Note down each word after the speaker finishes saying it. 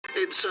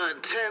It's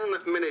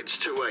 10 minutes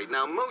to 8.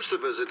 Now, most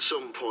of us at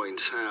some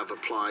point have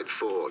applied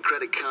for a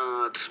credit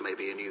card,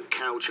 maybe a new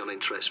couch on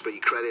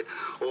interest-free credit,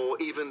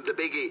 or even the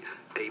biggie,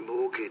 a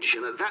mortgage.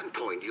 And at that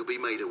point, you'll be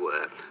made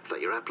aware that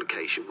your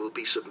application will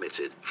be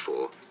submitted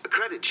for a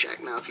credit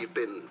check. Now, if you've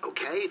been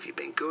okay, if you've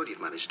been good,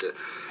 you've managed to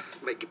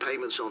make your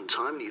payments on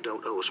time and you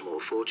don't owe a small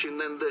fortune,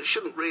 then there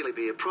shouldn't really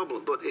be a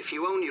problem. But if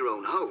you own your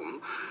own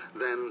home,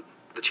 then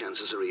the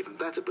chances are even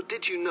better. But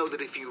did you know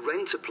that if you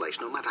rent a place,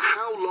 no matter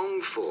how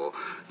long for,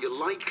 you're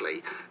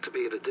likely to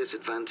be at a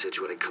disadvantage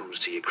when it comes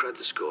to your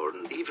credit score,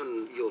 and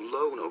even your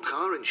loan or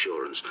car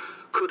insurance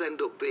could end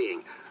up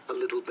being a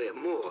little bit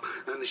more.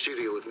 And in the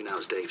studio with me now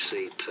is Dave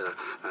Seed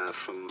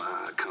from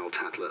Karl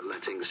Tatler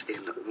Lettings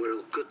in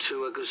Wirral. Good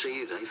to see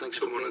you, Dave. Thanks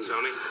for being here.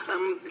 Tony.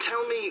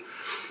 Tell me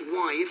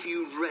why, if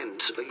you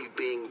rent, are you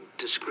being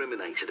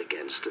discriminated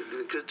against?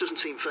 Because it doesn't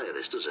seem fair,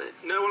 this, does it?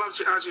 No, well, as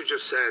you've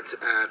just said,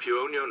 if you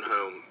own your own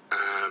home,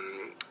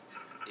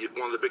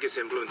 one of the biggest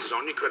influences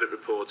on your credit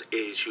report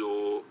is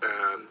your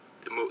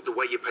the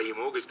way you pay your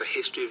mortgage, the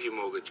history of your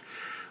mortgage.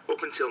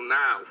 Up until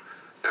now,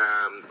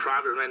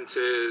 private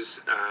renters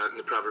in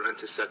the private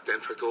renters sector, in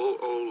fact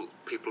all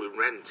people who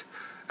rent,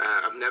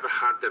 have never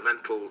had their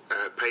rental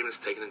payments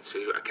taken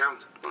into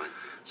account. Right.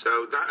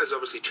 So that has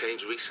obviously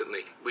changed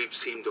recently. We've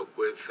teamed up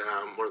with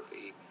one of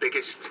the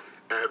biggest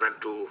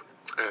rental,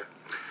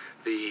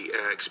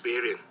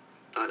 Experian.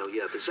 I know,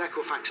 yeah, there's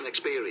Equifax and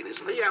Experian,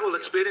 isn't it? Yeah, well,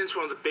 Experian's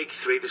one of the big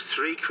three. There's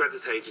three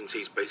credit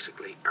agencies,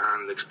 basically,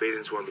 and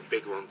Experian's one of the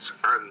big ones.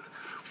 And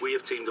we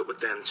have teamed up with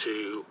them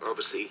to,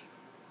 obviously,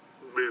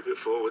 move it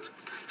forward.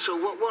 So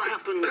what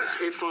happens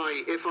if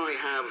I'm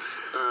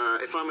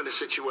in a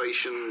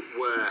situation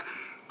where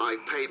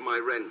I've paid my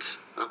rent,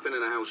 I've been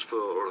in a house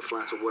or a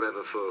flat or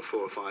whatever for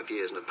 4 or 5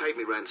 years, and I've paid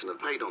my rent and I've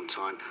paid on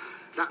time?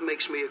 That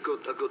makes me a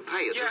good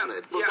payer, doesn't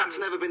it? But that's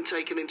never been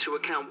taken into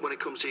account when it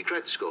comes to your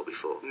credit score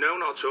before. No,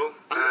 not at all.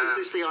 And is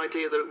this the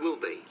idea that it will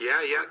be? Yeah.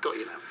 I got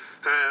you now.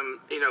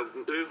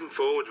 Moving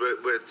forward,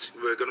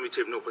 we're going to be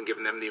teaming up and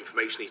giving them the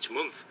information each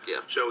month.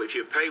 Yeah. So if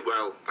you pay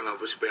well and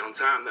obviously pay on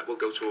time, that will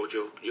go towards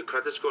your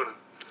credit score now.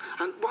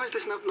 And why has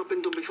this not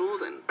been done before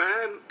then?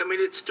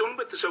 It's done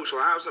with the social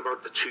housing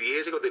about 2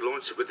 years ago. They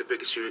launched it with the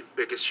biggest you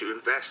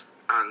invest,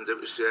 and it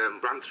was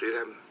ran through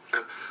them.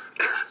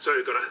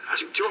 Sorry, got a...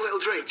 Do you want a little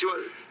drink?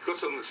 Got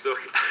something stuck.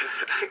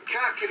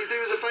 Cat, can you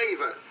do us a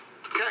favour?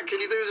 Cat, can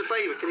you do us a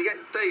favour? Can you get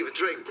Dave a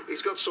drink?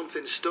 He's got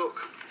something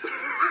stuck.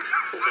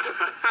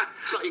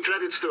 It's not your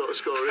credit score,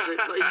 is it?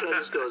 It's not your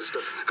credit score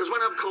stuff. Because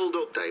when I've called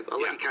up, Dave, I'll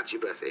let you catch your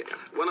breath here. Yeah.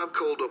 When I've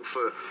called up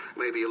for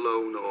maybe a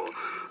loan or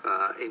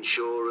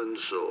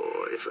insurance,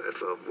 or if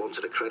I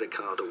wanted a credit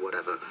card or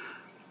whatever,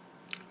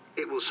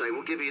 it will say,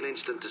 we'll give you an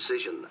instant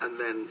decision, and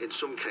then in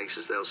some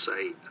cases they'll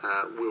say,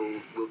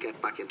 we'll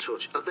get back in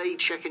touch. Are they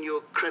checking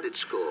your credit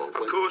score?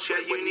 Of course, yeah.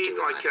 You need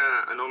like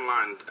an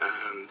online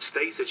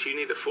status. You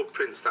need a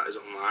footprint that is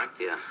online.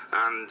 Yeah.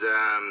 And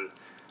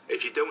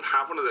if you don't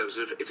have one of those,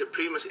 it's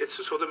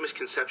a sort of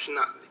misconception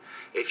that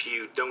if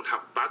you don't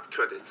have bad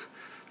credit,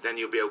 then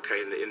you'll be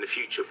okay in the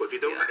future. But if you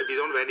don't have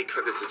any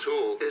credit at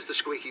all, here's the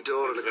squeaky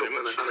door and a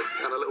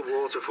little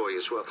water for you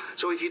as well.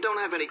 So if you don't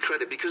have any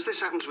credit, because this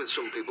happens with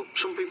some people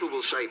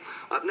will say,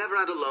 I've never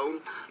had a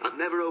loan, I've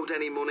never owed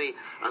any money,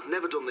 I've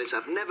never done this,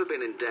 I've never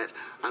been in debt,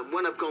 and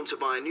when I've gone to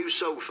buy a new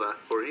sofa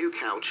or a new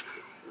couch,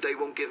 they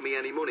won't give me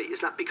any money.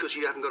 Is that because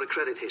you haven't got a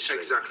credit history?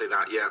 Exactly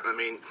that, yeah. I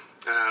mean,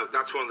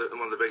 that's one of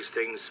the biggest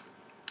things.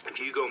 If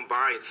you go and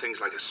buy things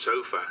like a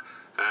sofa,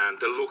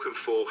 they're looking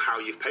for how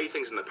you've paid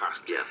things in the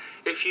past. Yeah.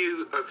 If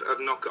you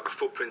have not got a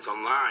footprint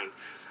online,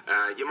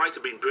 you might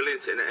have been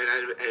brilliant in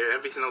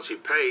everything else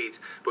you've paid,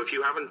 but if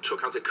you haven't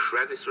took out a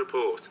credit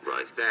report,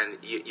 right, then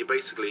you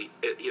basically,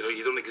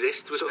 you don't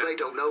exist with them. So they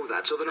don't know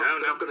that, so they're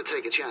not going to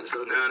take a chance,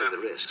 they're not going to take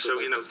the risk. So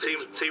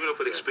teaming up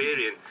with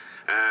Experian,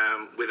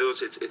 with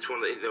us, it's one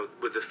of the,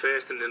 we're the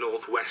first in the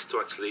Northwest to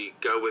actually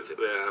go with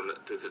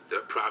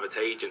the private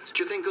agent.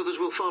 Do you think others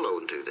will follow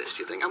and do this,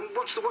 do you think? And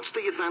what's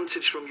the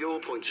advantage from your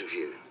point of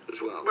view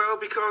as well? Well,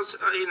 because,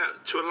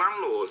 to a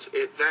landlord,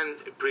 it then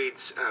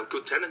breeds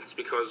good tenants,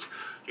 because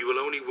you will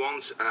only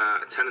want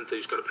a tenant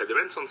who's going to pay the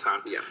rent on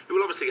time. Yeah. You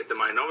will obviously get the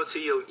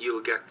minority.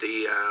 You'll get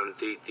the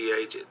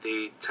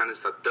tenants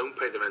that don't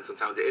pay the rent on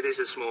time. It is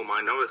a small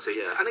minority.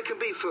 Yeah, and it can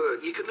be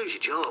you could lose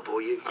your job,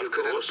 or you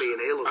could end up being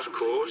ill or something. Of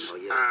course.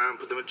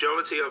 But the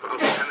majority of the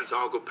tenants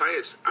are good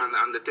payers,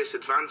 and the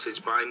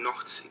disadvantage by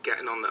not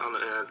getting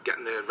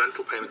getting the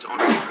rental payments on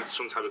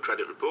some type of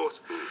credit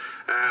report.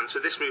 So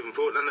this moving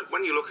forward, and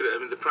when you look at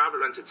it, the private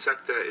rented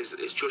sector is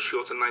just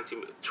short of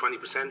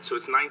 20%. So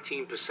it's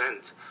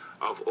 19%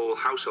 of all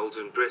households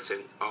in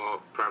Britain are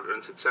private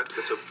rented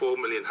sector, so 4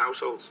 million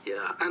households.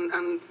 Yeah,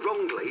 and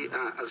wrongly,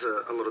 as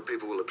a lot of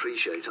people will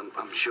appreciate,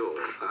 I'm sure,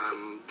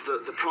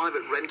 the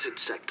private rented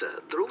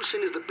sector, they're all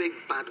seen as the big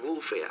bad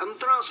wolf here, and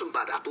there are some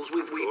bad apples,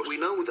 we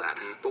know that,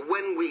 but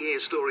when we hear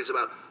stories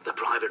about the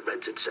private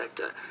rented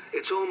sector,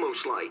 it's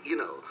almost like,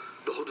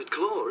 the hooded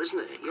claw, isn't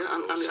it?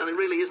 And it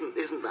really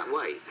isn't that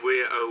way.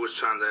 We're always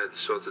trying to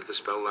sort of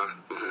dispel that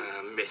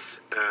myth.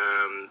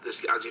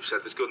 As you've said,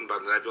 there's good and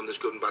bad in everyone. There's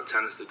good and bad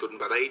tenants, there's good and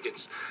bad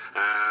agents.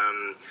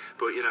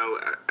 But you know,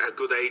 a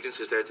good agent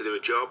is there to do a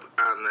job,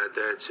 and they're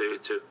there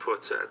to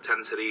put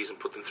tenants at ease and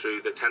put them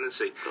through the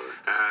tenancy.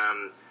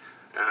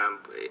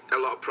 A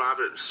lot of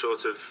private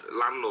sort of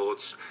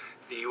landlords,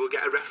 you will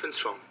get a reference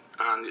from,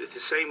 and it's the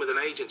same with an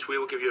agent. We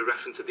will give you a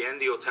reference at the end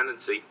of your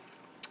tenancy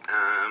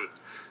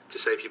to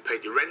say if you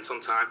paid your rent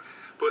on time.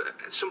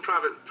 But some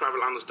private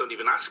landlords don't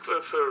even ask for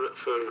a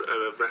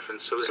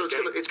reference. So it's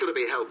going to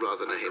be a help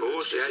rather than a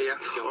hindrance. Of course, yeah.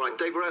 All right,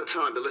 Dave, we're out of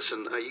time, but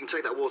listen, you can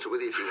take that water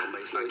with you if you want,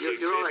 mate. Thank you.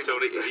 You're Cheers, all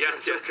right. Tony. Yeah,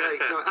 it's okay.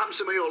 No, it happens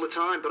to me all the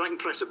time, but I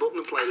can press a button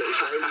and play a little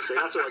show. You see,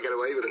 that's how I get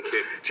away with it. Thank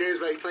you. Cheers,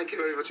 mate. Thank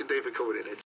you very much indeed for coming in.